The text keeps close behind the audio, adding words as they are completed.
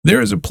There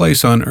is a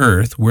place on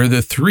earth where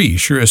the three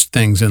surest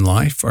things in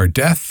life are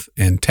death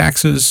and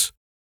taxes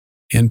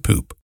and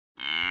poop.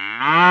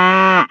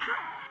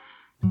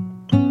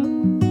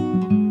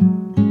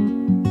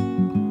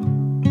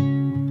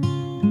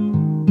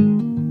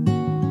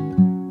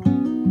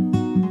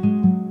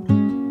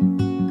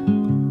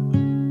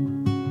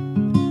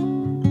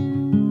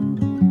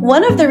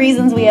 One of the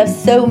reasons we have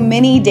so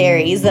many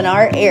dairies in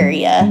our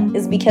area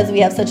is because we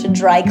have such a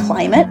dry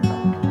climate.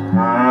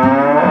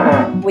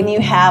 When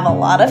you have a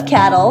lot of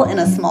cattle in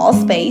a small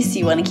space,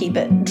 you want to keep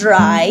it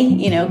dry,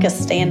 because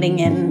standing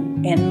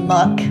in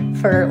muck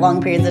for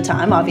long periods of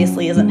time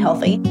obviously isn't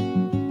healthy.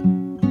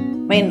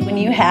 When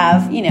you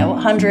have,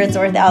 hundreds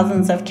or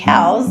thousands of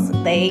cows,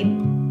 they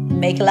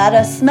make a lot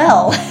of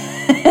smell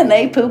and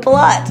they poop a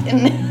lot.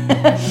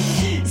 And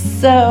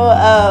so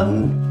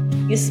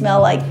you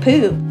smell like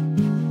poop.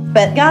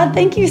 But God,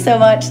 thank you so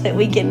much that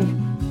we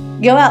can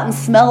go out and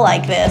smell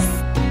like this.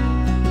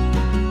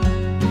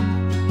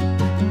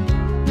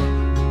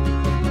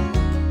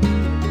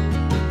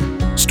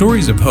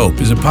 Stories of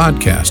Hope is a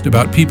podcast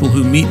about people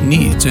who meet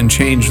needs and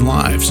change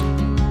lives.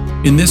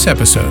 In this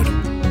episode,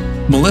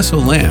 Melissa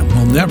Lamb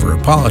will never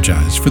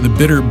apologize for the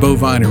bitter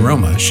bovine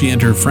aroma she and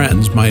her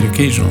friends might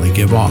occasionally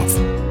give off.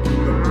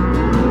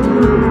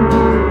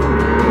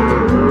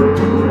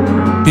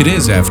 It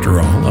is, after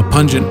all, a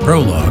pungent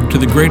prologue to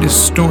the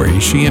greatest story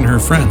she and her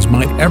friends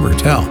might ever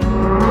tell.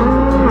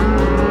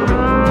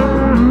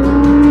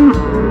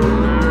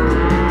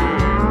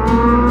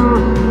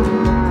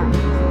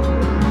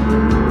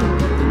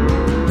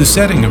 The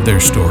setting of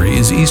their story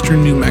is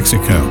eastern New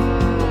Mexico,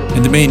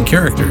 and the main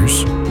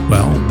characters,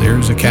 well,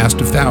 there's a cast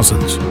of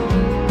thousands.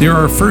 There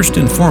are first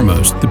and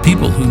foremost the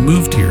people who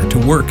moved here to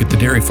work at the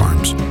dairy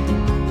farms.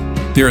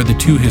 There are the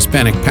two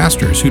Hispanic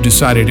pastors who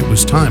decided it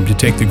was time to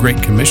take the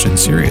Great Commission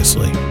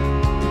seriously.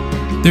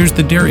 There's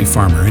the dairy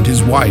farmer and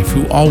his wife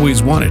who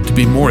always wanted to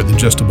be more than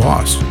just a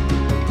boss.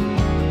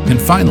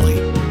 And finally,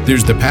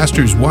 there's the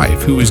pastor's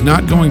wife who is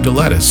not going to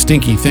let a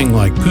stinky thing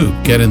like poop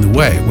get in the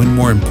way when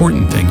more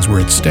important things were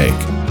at stake.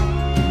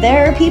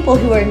 There are people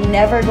who are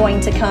never going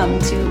to come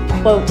to,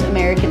 quote,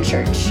 American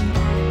church.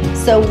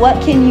 So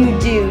what can you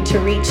do to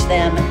reach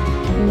them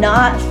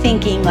not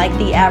thinking like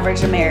the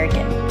average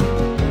American?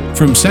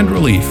 From Send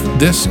Relief,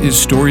 this is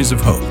Stories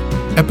of Hope,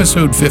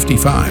 episode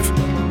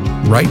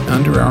 55, Right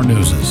Under Our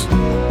Noses.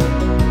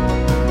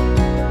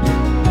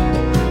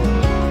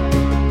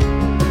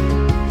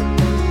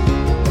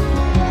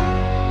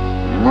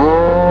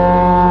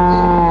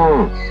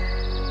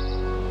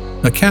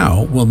 A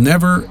cow will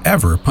never,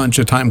 ever punch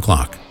a time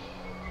clock.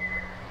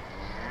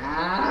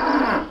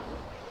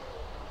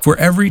 For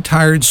every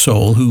tired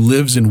soul who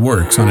lives and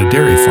works on a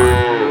dairy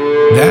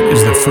farm, that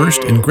is the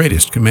first and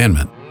greatest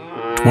commandment.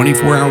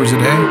 24 hours a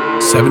day,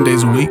 7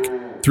 days a week,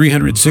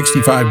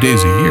 365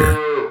 days a year,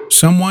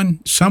 someone,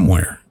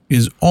 somewhere,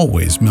 is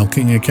always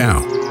milking a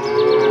cow.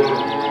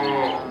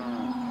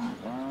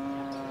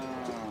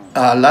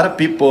 A lot of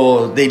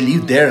people, they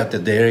live there at the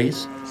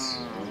dairies,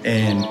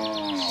 and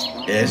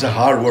it's a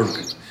hard work.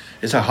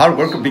 It's a hard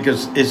work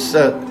because it's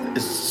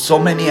so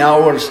many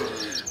hours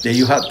that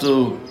you have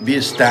to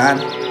be stand,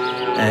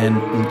 and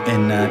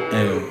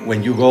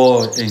when you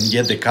go and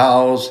get the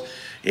cows,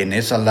 and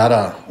it's a lot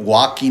of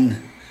walking.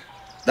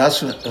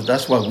 That's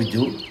what we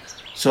do.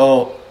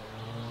 So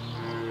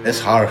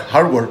it's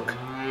hard work.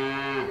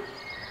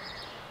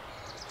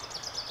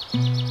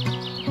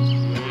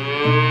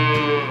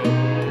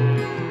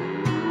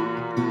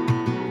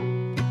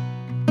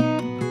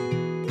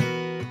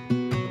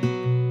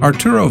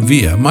 Arturo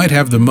Villa might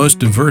have the most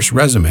diverse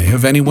resume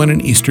of anyone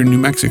in eastern New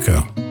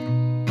Mexico.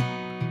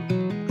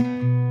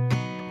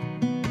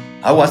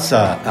 I was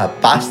a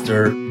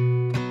pastor,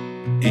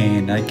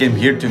 and I came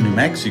here to New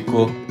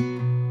Mexico,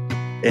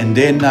 and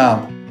then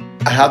I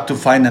had to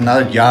find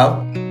another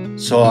job,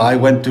 so I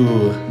went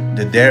to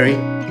the dairy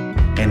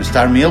and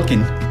started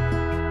milking.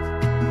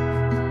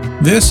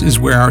 This is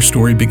where our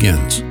story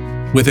begins,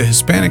 with a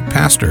Hispanic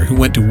pastor who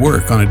went to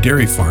work on a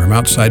dairy farm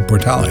outside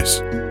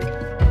Portales.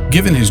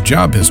 Given his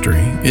job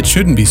history, it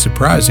shouldn't be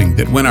surprising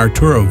that when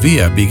Arturo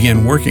Villa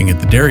began working at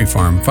the dairy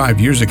farm 5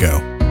 years ago,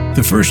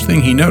 the first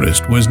thing he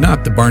noticed was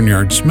not the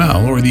barnyard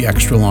smell or the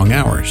extra long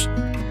hours.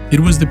 It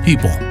was the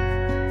people.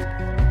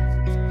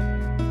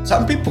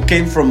 Some people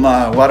came from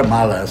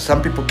Guatemala,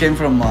 some people came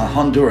from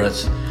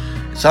Honduras,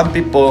 some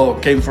people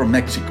came from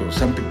Mexico,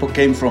 some people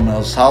came from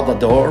El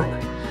Salvador,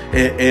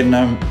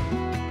 and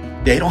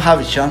they don't have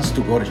a chance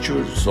to go to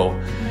church, so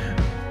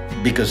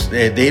because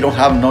they don't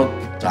have no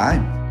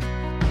time.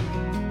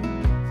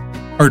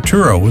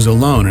 Arturo was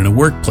alone in a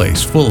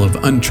workplace full of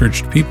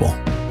unchurched people,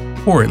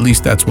 or at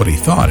least that's what he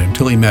thought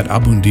until he met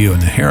Abundio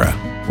Najera,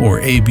 or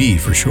AB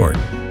for short.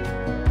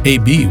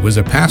 AB was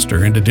a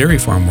pastor and a dairy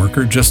farm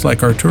worker just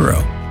like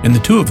Arturo, and the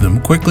two of them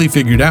quickly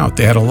figured out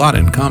they had a lot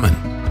in common.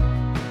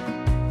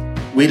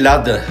 We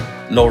love the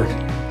Lord,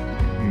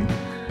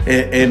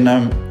 and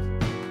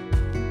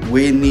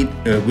we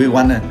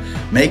want to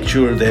make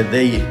sure that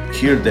they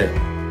hear the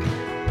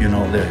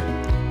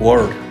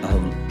word.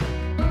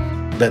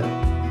 But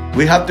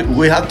We have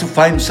to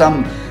find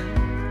some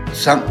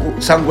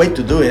way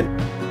to do it.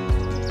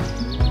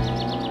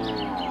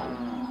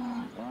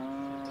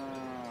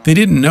 They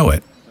didn't know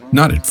it,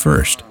 not at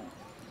first.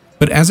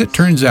 But as it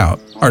turns out,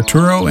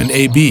 Arturo and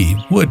AB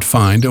would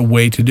find a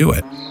way to do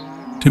it,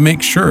 to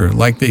make sure,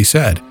 like they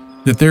said,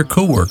 that their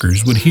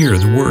co-workers would hear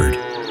the word.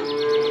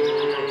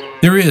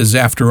 There is,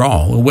 after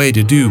all, a way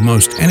to do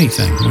most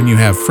anything when you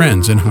have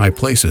friends in high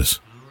places.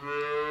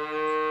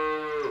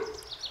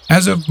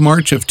 As of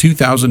March of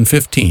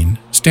 2015,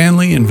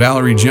 Stanley and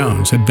Valerie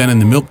Jones had been in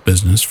the milk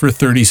business for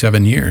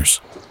 37 years.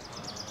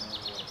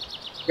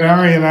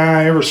 Valerie and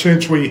I, ever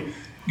since we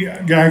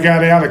got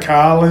out of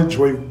college,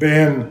 we've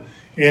been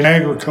in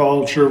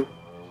agriculture,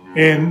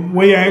 and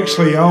we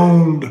actually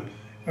owned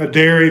a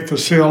dairy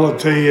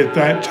facility at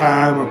that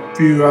time, a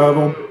few of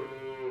them.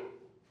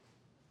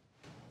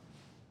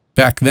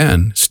 Back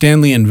then,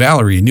 Stanley and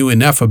Valerie knew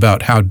enough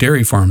about how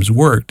dairy farms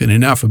worked and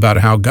enough about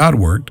how God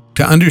worked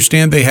to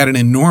understand they had an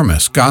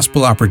enormous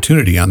gospel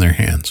opportunity on their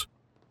hands.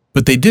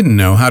 But they didn't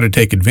know how to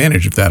take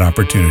advantage of that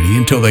opportunity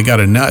until they got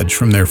a nudge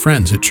from their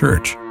friends at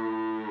church.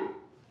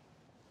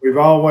 We've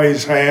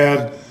always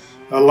had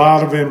a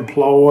lot of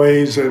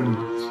employees, and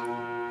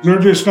they're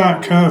just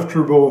not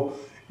comfortable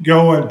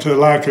going to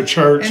like a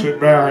church that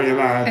Barry and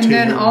I attend. And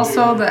then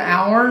also the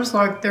hours,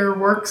 like their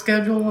work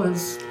schedule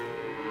is,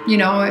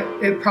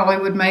 it probably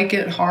would make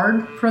it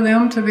hard for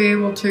them to be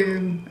able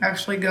to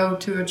actually go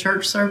to a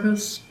church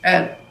service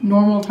at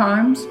normal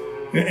times.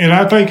 And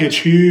I think it's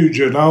huge,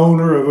 an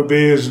owner of a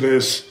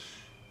business,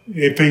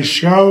 if he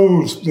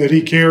shows that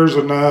he cares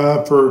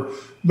enough, or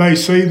they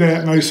see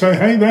that and they say,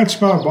 hey,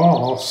 that's my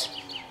boss,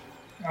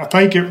 I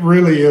think it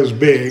really is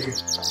big.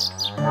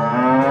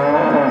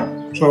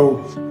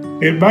 So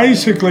it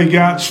basically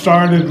got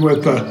started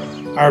with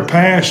our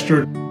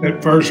pastor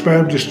at First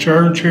Baptist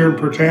Church here in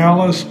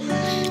Portales.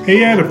 He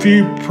had a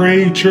few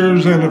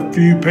preachers and a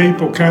few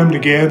people come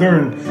together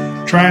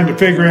and trying to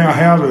figure out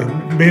how to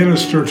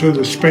minister to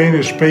the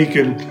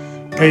Spanish-speaking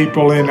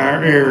people in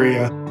our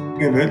area.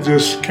 And it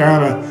just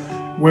kind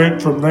of went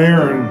from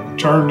there and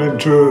turned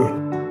into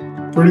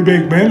a pretty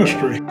big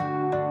ministry.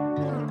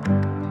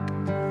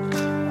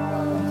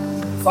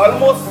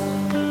 Salmos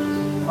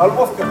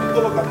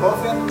capítulo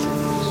 14,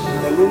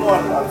 del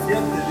 1 al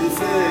 7,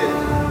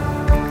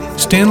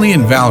 dice... Stanley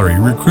and Valerie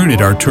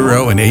recruited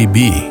Arturo and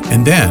AB,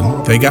 and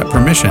then they got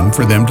permission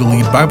for them to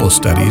lead Bible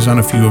studies on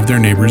a few of their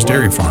neighbors'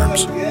 dairy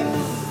farms.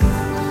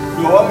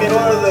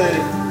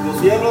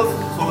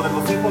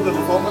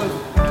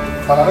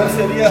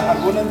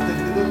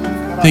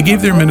 They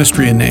gave their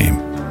ministry a name.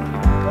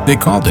 They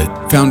called it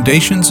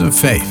Foundations of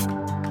Faith,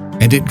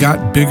 and it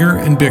got bigger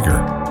and bigger.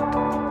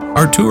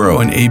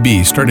 Arturo and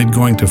AB started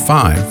going to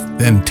 5,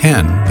 then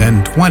 10,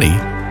 then 20,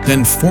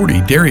 then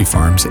 40 dairy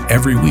farms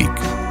every week.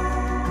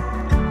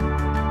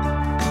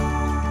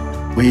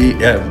 We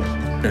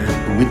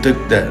took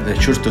the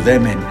church to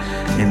them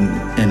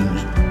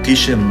and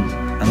teach them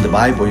on the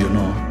Bible,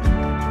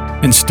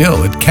 And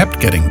still, it kept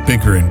getting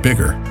bigger and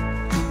bigger.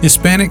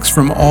 Hispanics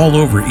from all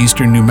over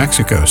eastern New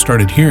Mexico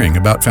started hearing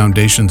about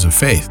Foundations of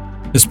Faith,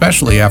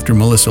 especially after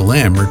Melissa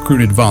Lamb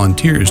recruited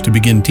volunteers to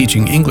begin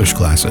teaching English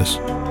classes.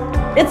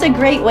 It's a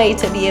great way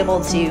to be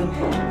able to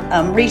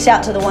reach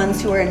out to the ones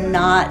who are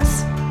not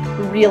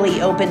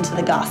really open to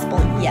the gospel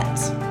yet.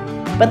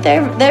 But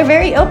they're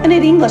very open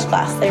at English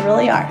class. They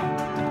really are.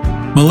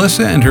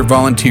 Melissa and her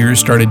volunteers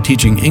started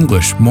teaching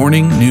English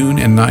morning, noon,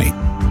 and night.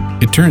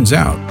 It turns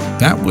out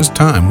that was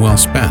time well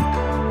spent.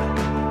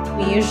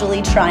 We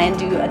usually try and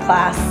do a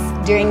class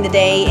during the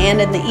day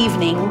and in the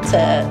evening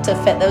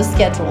to fit those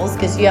schedules,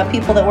 because you have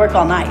people that work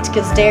all night,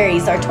 because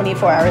dairies are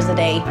 24 hours a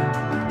day.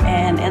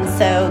 And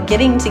so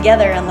getting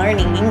together and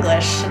learning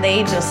English,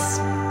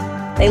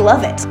 they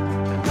love it.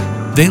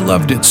 They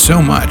loved it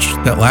so much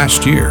that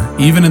last year,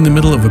 even in the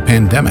middle of a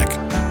pandemic,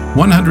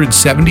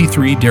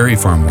 173 dairy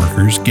farm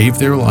workers gave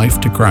their life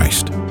to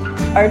Christ.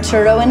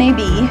 Arturo and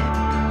AB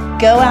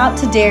go out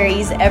to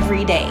dairies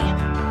every day.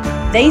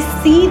 They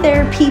see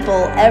their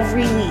people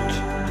every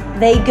week.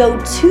 They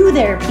go to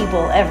their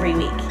people every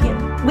week.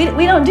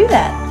 We don't do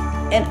that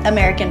in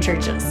American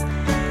churches.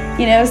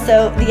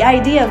 So the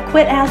idea of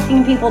quit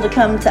asking people to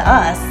come to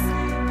us,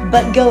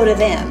 but go to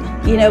them.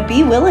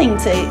 Be willing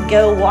to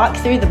go walk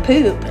through the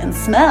poop and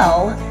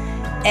smell,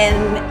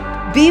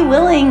 and be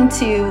willing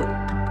to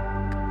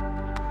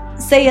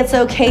say it's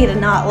okay to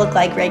not look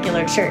like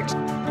regular church.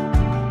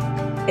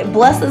 It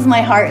blesses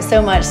my heart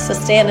so much to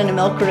stand in a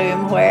milk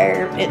room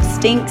where it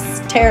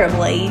stinks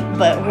terribly,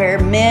 but where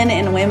men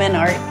and women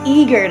are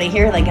eager to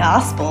hear the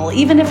gospel,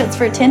 even if it's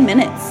for 10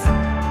 minutes.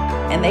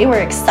 And they were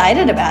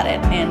excited about it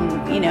and,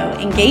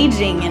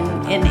 engaging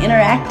and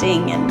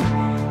interacting, and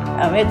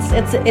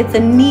it's a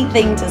neat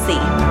thing to see.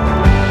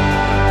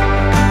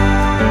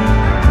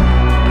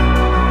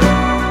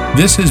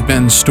 This has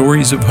been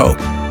Stories of Hope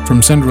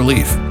from Send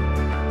Relief.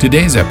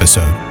 Today's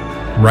episode,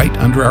 Right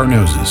Under Our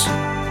Noses.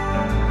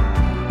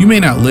 You may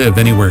not live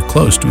anywhere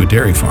close to a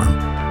dairy farm,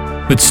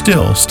 but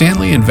still,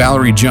 Stanley and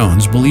Valerie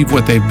Jones believe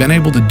what they've been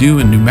able to do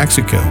in New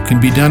Mexico can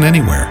be done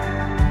anywhere.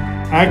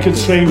 I could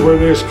see where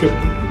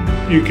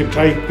you could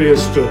take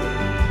this to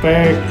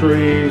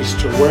factories,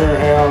 to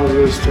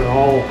warehouses, to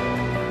all.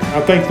 I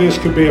think this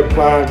could be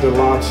applied to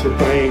lots of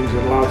things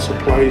and lots of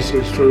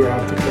places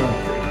throughout the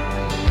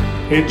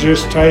country. It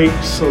just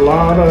takes a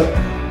lot of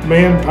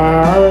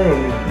manpower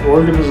and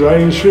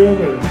organization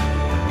and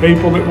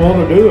people that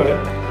want to do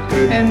it.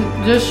 And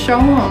just show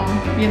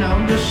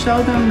them, just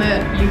show them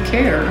that you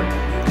care.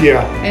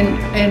 Yeah.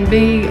 And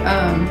be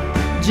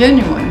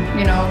genuine,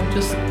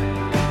 just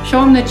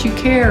show them that you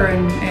care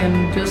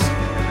and just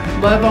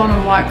love on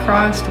them like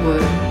Christ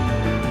would.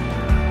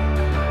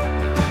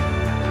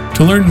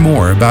 To learn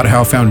more about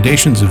how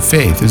Foundations of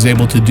Faith is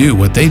able to do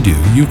what they do,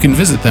 you can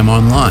visit them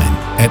online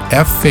at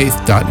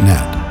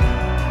ffaith.net.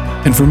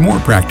 And for more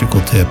practical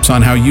tips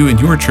on how you and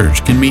your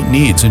church can meet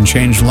needs and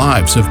change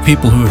lives of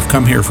people who have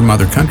come here from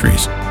other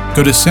countries,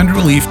 go to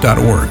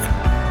centerleaf.org.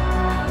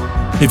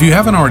 If you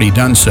haven't already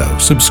done so,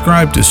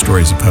 subscribe to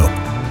Stories of Hope.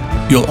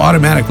 You'll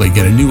automatically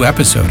get a new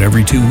episode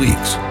every 2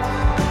 weeks.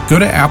 Go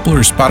to Apple or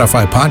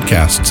Spotify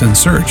podcasts and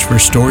search for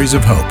Stories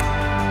of Hope.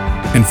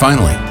 And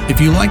finally, if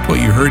you liked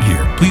what you heard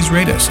here, please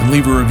rate us and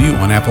leave a review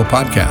on Apple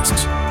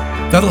Podcasts.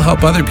 That'll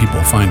help other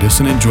people find us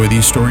and enjoy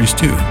these stories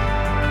too.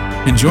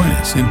 And join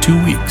us in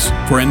 2 weeks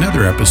for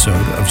another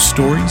episode of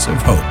Stories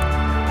of Hope.